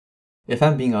If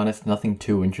I'm being honest, nothing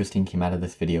too interesting came out of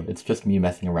this video, it's just me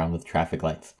messing around with traffic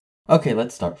lights. Okay,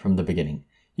 let's start from the beginning.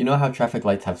 You know how traffic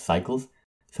lights have cycles?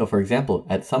 So for example,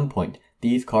 at some point,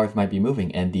 these cars might be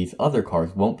moving and these other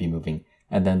cars won't be moving,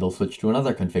 and then they'll switch to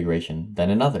another configuration, then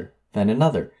another,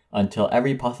 until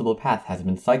every possible path has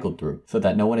been cycled through, so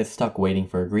that no one is stuck waiting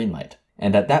for a green light.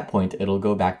 And at that point, it'll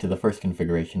go back to the first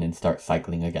configuration and start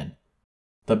cycling again.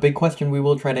 The big question we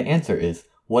will try to answer is,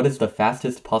 what is the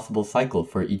fastest possible cycle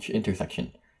for each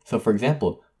intersection? So for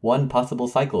example, one possible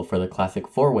cycle for the classic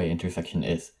four-way intersection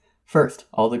is, first,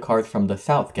 all the cars from the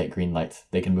south get green lights,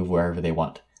 they can move wherever they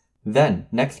want. Then,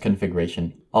 next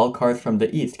configuration, all cars from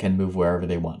the east can move wherever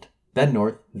they want. Then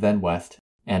north, then west,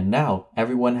 and now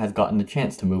everyone has gotten the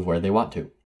chance to move where they want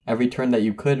to. Every turn that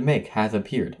you could make has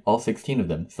appeared, all 16 of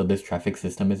them, so this traffic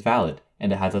system is valid,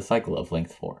 and it has a cycle of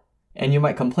length 4. And you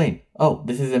might complain, oh,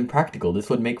 this is impractical, this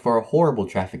would make for a horrible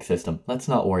traffic system. Let's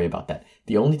not worry about that.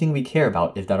 The only thing we care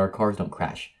about is that our cars don't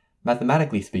crash.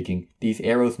 Mathematically speaking, these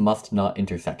arrows must not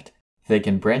intersect. They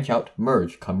can branch out,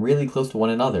 merge, come really close to one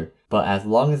another, but as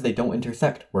long as they don't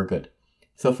intersect, we're good.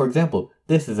 So for example,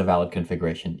 this is a valid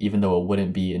configuration, even though it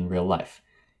wouldn't be in real life.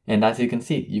 And as you can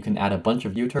see, you can add a bunch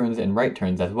of U-turns and right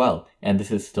turns as well, and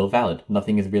this is still valid,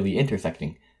 nothing is really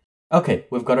intersecting. Okay,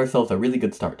 we've got ourselves a really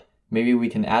good start. Maybe we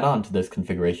can add on to this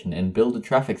configuration and build a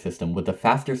traffic system with a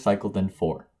faster cycle than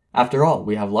 4. After all,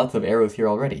 we have lots of arrows here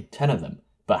already, 10 of them.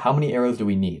 But how many arrows do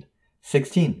we need?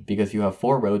 16, because you have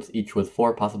 4 roads, each with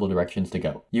 4 possible directions to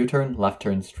go. U-turn, left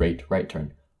turn, straight, right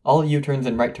turn. All U-turns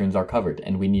and right turns are covered,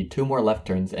 and we need 2 more left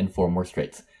turns and 4 more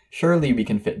straights. Surely we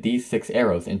can fit these 6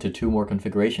 arrows into 2 more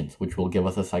configurations, which will give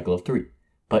us a cycle of 3.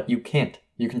 But you can't.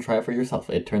 You can try it for yourself.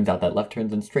 It turns out that left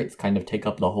turns and straights kind of take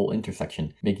up the whole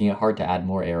intersection, making it hard to add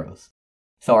more arrows.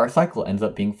 So our cycle ends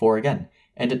up being 4 again,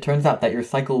 and it turns out that your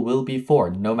cycle will be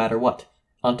 4 no matter what.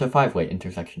 Onto 5-way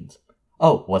intersections.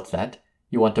 Oh, what's that?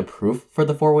 You want a proof for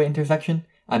the 4-way intersection?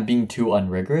 I'm being too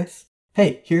unrigorous?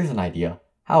 Hey, here's an idea.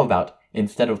 How about,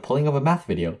 instead of pulling up a math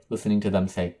video, listening to them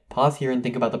say, pause here and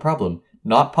think about the problem,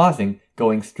 not pausing,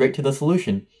 going straight to the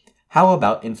solution, how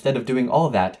about instead of doing all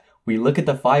that, we look at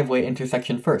the 5-way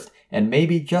intersection first, and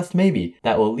maybe, just maybe,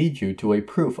 that will lead you to a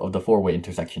proof of the 4-way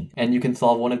intersection. And you can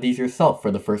solve one of these yourself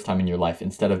for the first time in your life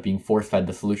instead of being force-fed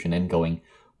the solution and going,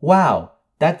 wow,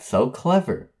 that's so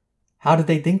clever. How did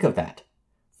they think of that?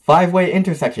 5-way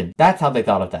intersection, that's how they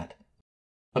thought of that.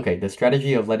 Okay, the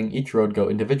strategy of letting each road go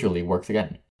individually works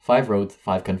again. 5 roads,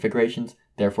 5 configurations,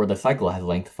 therefore the cycle has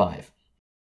length 5.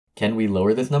 Can we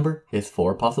lower this number? Is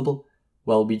 4 possible?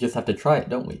 Well, we just have to try it,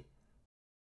 don't we?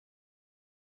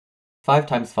 5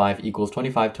 times 5 equals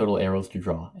 25 total arrows to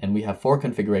draw, and we have 4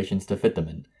 configurations to fit them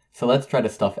in. So let's try to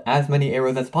stuff as many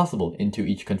arrows as possible into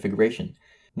each configuration.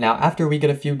 Now after we get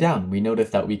a few down, we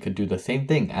notice that we could do the same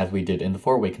thing as we did in the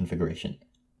 4-way configuration.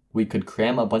 We could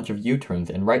cram a bunch of U-turns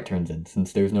and right turns in,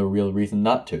 since there's no real reason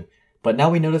not to. But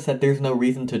now we notice that there's no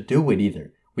reason to do it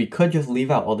either. We could just leave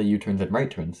out all the U-turns and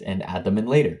right turns and add them in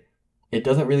later. It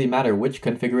doesn't really matter which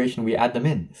configuration we add them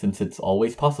in, since it's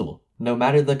always possible. No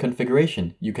matter the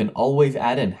configuration, you can always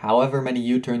add in however many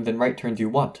U-turns and right turns you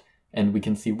want, and we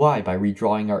can see why by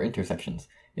redrawing our intersections.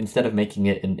 Instead of making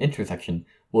it an intersection,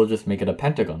 we'll just make it a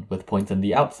pentagon with points on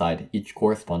the outside, each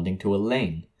corresponding to a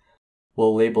lane.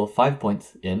 We'll label 5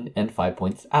 points in and 5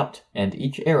 points out, and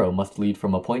each arrow must lead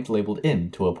from a point labeled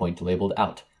in to a point labeled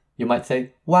out. You might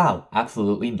say, wow,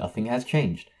 absolutely nothing has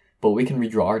changed. But we can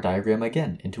redraw our diagram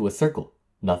again into a circle.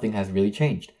 Nothing has really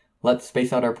changed. Let's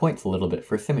space out our points a little bit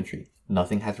for symmetry.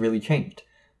 Nothing has really changed.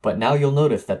 But now you'll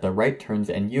notice that the right turns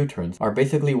and U-turns are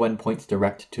basically when points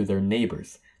direct to their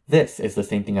neighbors. This is the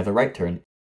same thing as a right turn,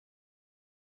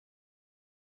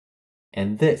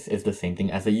 and this is the same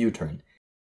thing as a U-turn.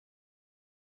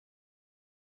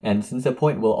 And since a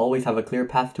point will always have a clear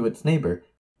path to its neighbor,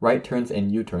 right turns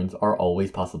and U-turns are always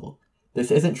possible.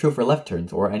 This isn't true for left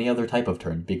turns or any other type of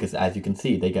turn because as you can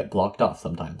see they get blocked off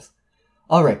sometimes.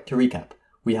 Alright, to recap,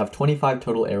 we have 25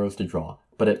 total arrows to draw,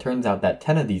 but it turns out that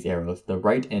 10 of these arrows, the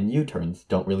right and U-turns,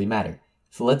 don't really matter.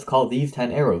 So let's call these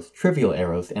 10 arrows trivial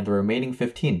arrows and the remaining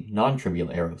 15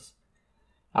 non-trivial arrows.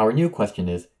 Our new question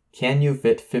is, can you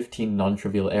fit 15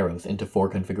 non-trivial arrows into 4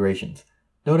 configurations?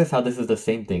 Notice how this is the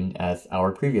same thing as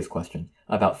our previous question,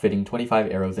 about fitting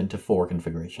 25 arrows into 4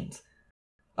 configurations.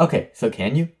 Okay, so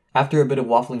can you? After a bit of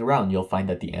waffling around, you'll find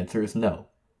that the answer is no.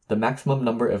 The maximum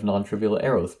number of non-trivial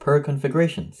arrows per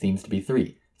configuration seems to be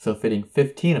 3, so fitting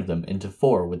 15 of them into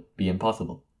 4 would be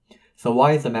impossible. So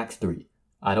why is the max 3?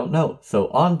 I don't know, so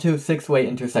on to 6-way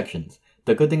intersections.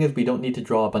 The good thing is we don't need to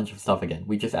draw a bunch of stuff again,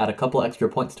 we just add a couple extra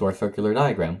points to our circular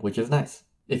diagram, which is nice.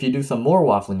 If you do some more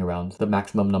waffling around, the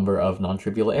maximum number of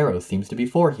non-trivial arrows seems to be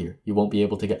 4 here. You won't be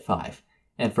able to get 5.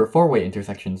 And for 4-way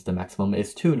intersections, the maximum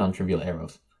is 2 non-trivial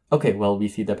arrows. Okay, well, we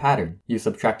see the pattern. You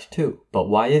subtract 2, but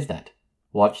why is that?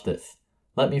 Watch this.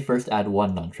 Let me first add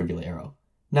 1 non-trivial arrow.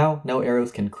 Now, no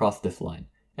arrows can cross this line.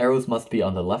 Arrows must be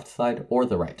on the left side or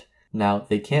the right. Now,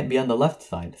 they can't be on the left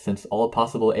side since all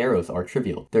possible arrows are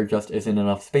trivial. There just isn't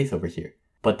enough space over here.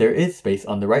 But there is space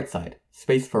on the right side,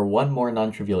 space for 1 more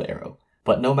non-trivial arrow.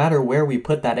 But no matter where we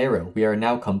put that arrow, we are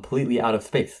now completely out of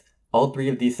space. All 3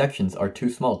 of these sections are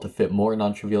too small to fit more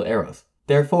non-trivial arrows.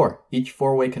 Therefore, each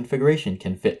 4-way configuration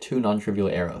can fit 2 non-trivial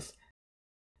arrows.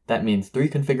 That means 3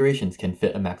 configurations can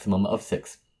fit a maximum of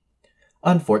 6.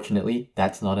 Unfortunately,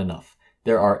 that's not enough.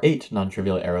 There are 8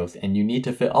 non-trivial arrows and you need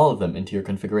to fit all of them into your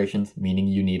configurations, meaning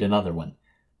you need another one.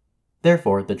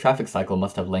 Therefore, the traffic cycle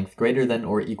must have length greater than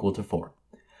or equal to 4.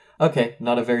 Okay,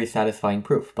 not a very satisfying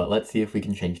proof, but let's see if we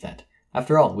can change that.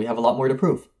 After all, we have a lot more to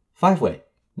prove. 5-way.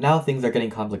 Now things are getting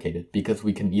complicated because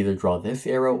we can either draw this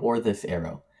arrow or this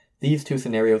arrow. These 2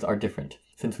 scenarios are different.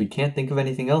 Since we can't think of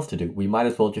anything else to do, we might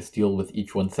as well just deal with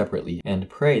each one separately and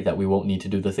pray that we won't need to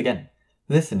do this again.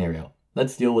 This scenario.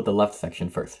 Let's deal with the left section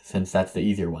first, since that's the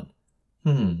easier one.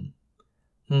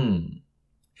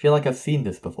 Feel like I've seen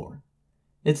this before.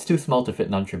 It's too small to fit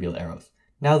non-trivial arrows.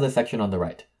 Now the section on the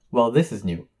right. Well, this is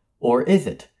new. Or is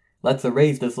it? Let's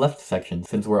erase this left section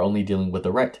since we're only dealing with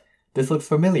the right. This looks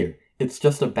familiar. It's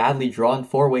just a badly drawn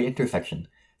 4-way intersection.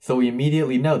 So we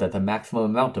immediately know that the maximum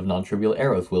amount of non-trivial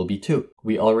arrows will be 2.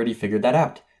 We already figured that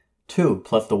out. 2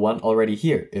 plus the 1 already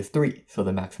here is 3, so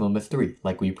the maximum is 3,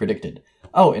 like we predicted.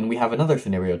 Oh, and we have another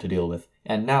scenario to deal with,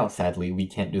 and now, sadly, we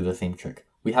can't do the same trick.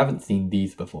 We haven't seen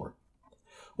these before.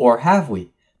 Or have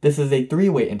we? This is a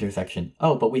 3-way intersection.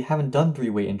 Oh, but we haven't done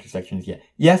 3-way intersections yet.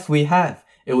 Yes, we have!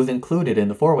 It was included in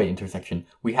the 4-way intersection.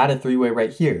 We had a 3-way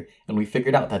right here, and we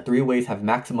figured out that 3 ways have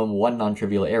maximum 1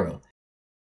 non-trivial arrow.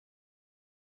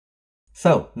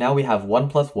 So, now we have 1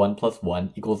 plus 1 plus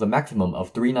 1 equals a maximum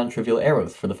of 3 non-trivial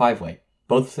arrows for the 5-way.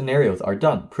 Both scenarios are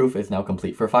done. Proof is now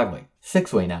complete for 5-way.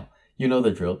 6-way now. You know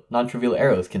the drill. Non-trivial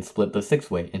arrows can split the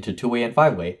 6-way into 2-way and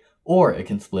 5-way, or it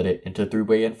can split it into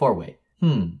 3-way and 4-way.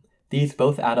 These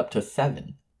both add up to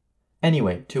 7.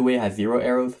 Anyway, 2-way has 0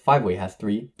 arrows, 5-way has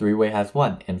 3, 3-way has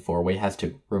 1, and 4-way has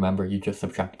 2. Remember, you just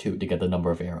subtract 2 to get the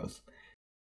number of arrows.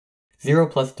 0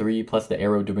 plus 3 plus the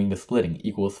arrow doing the splitting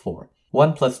equals 4.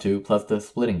 1 plus 2 plus the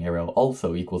splitting arrow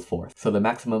also equals 4, so the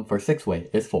maximum for 6-way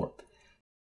is 4.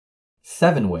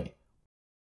 7-way.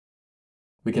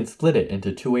 We can split it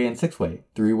into 2-way and 6-way,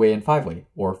 3-way and 5-way,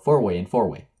 or 4-way and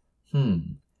 4-way.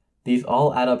 These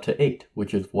all add up to 8,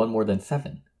 which is 1 more than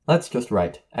 7. Let's just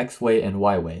write x-way and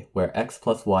y-way, where x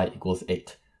plus y equals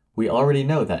 8. We already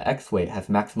know that x-way has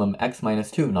maximum x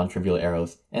minus 2 non-trivial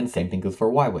arrows, and same thing goes for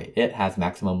y-way. It has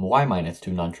maximum y minus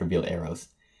 2 non-trivial arrows.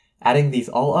 Adding these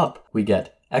all up, we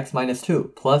get x minus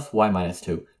 2 plus y minus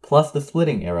 2 plus the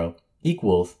splitting arrow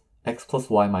equals x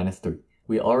plus y minus 3.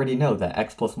 We already know that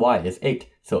x plus y is 8,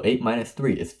 so 8 minus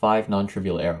 3 is 5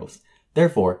 non-trivial arrows.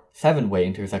 Therefore, 7-way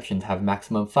intersections have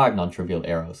maximum 5 non-trivial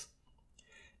arrows.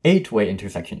 8-way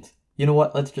intersections. You know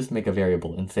what, let's just make a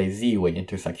variable and say z-way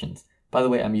intersections. By the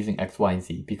way, I'm using x, y, and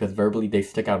z because verbally they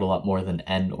stick out a lot more than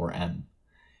n or m.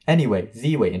 Anyway,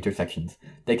 z-way intersections.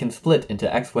 They can split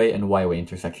into x-way and y-way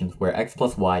intersections where x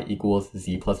plus y equals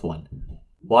z plus 1.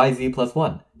 Why z plus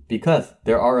 1? Because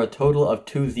there are a total of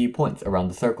 2 z points around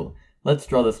the circle. Let's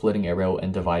draw the splitting arrow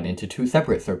and divide into 2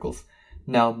 separate circles.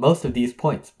 Now, most of these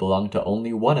points belong to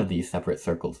only one of these separate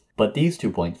circles, but these 2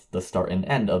 points, the start and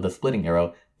end of the splitting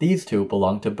arrow, these 2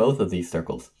 belong to both of these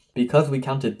circles. Because we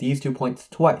counted these 2 points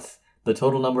twice, the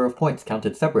total number of points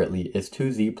counted separately is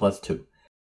 2z plus 2.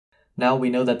 Now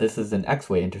we know that this is an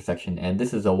x-way intersection and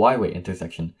this is a y-way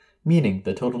intersection, meaning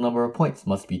the total number of points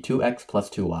must be 2x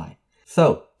plus 2y.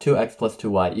 So, 2x plus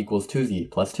 2y equals 2z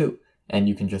plus 2, and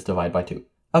you can just divide by 2.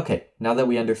 Okay, now that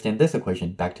we understand this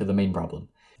equation, back to the main problem.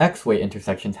 X-way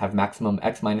intersections have maximum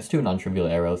x minus 2 non-trivial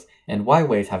arrows, and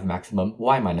y-ways have maximum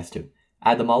y minus 2.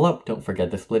 Add them all up, don't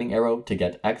forget the splitting arrow to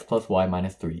get x plus y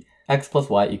minus 3. X plus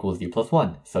y equals z plus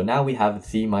 1, so now we have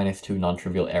z minus 2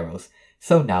 non-trivial arrows.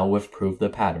 So now we've proved the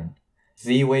pattern.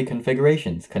 Z-way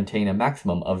configurations contain a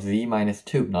maximum of z minus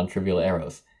 2 non-trivial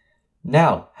arrows.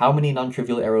 Now, how many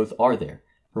non-trivial arrows are there?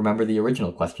 Remember the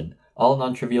original question. All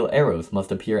non-trivial arrows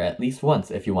must appear at least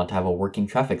once if you want to have a working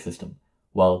traffic system.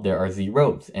 Well, there are z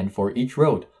roads, and for each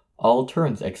road, all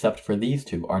turns except for these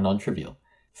 2 are non-trivial.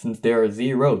 Since there are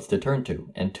z roads to turn to,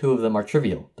 and 2 of them are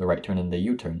trivial, the right turn and the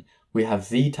U-turn, we have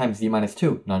z times z minus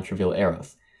 2 non-trivial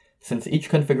arrows. Since each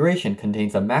configuration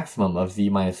contains a maximum of z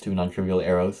minus 2 non-trivial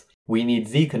arrows, We need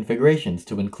Z configurations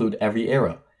to include every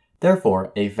arrow.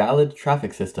 Therefore, a valid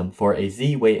traffic system for a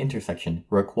Z-way intersection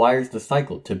requires the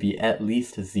cycle to be at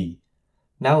least Z.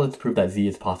 Now let's prove that Z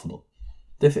is possible.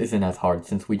 This isn't as hard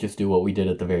since we just do what we did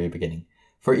at the very beginning.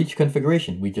 For each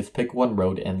configuration, we just pick one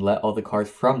road and let all the cars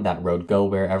from that road go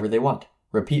wherever they want.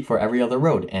 Repeat for every other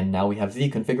road, and now we have Z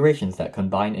configurations that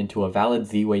combine into a valid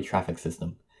Z-way traffic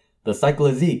system. The cycle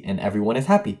is Z, and everyone is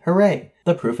happy. Hooray!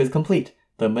 The proof is complete.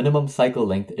 The minimum cycle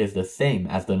length is the same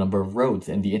as the number of roads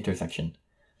in the intersection.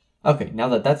 Okay, now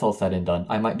that that's all said and done,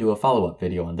 I might do a follow-up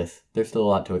video on this. There's still a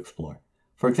lot to explore.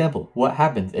 For example, what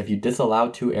happens if you disallow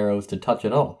two arrows to touch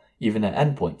at all, even at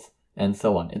endpoints, and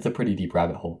so on. It's a pretty deep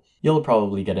rabbit hole. You'll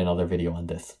probably get another video on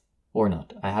this. Or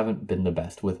not. I haven't been the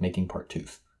best with making part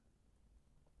 2s.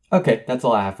 Okay, that's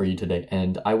all I have for you today,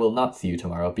 and I will not see you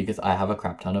tomorrow because I have a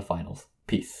crap ton of finals.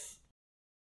 Peace.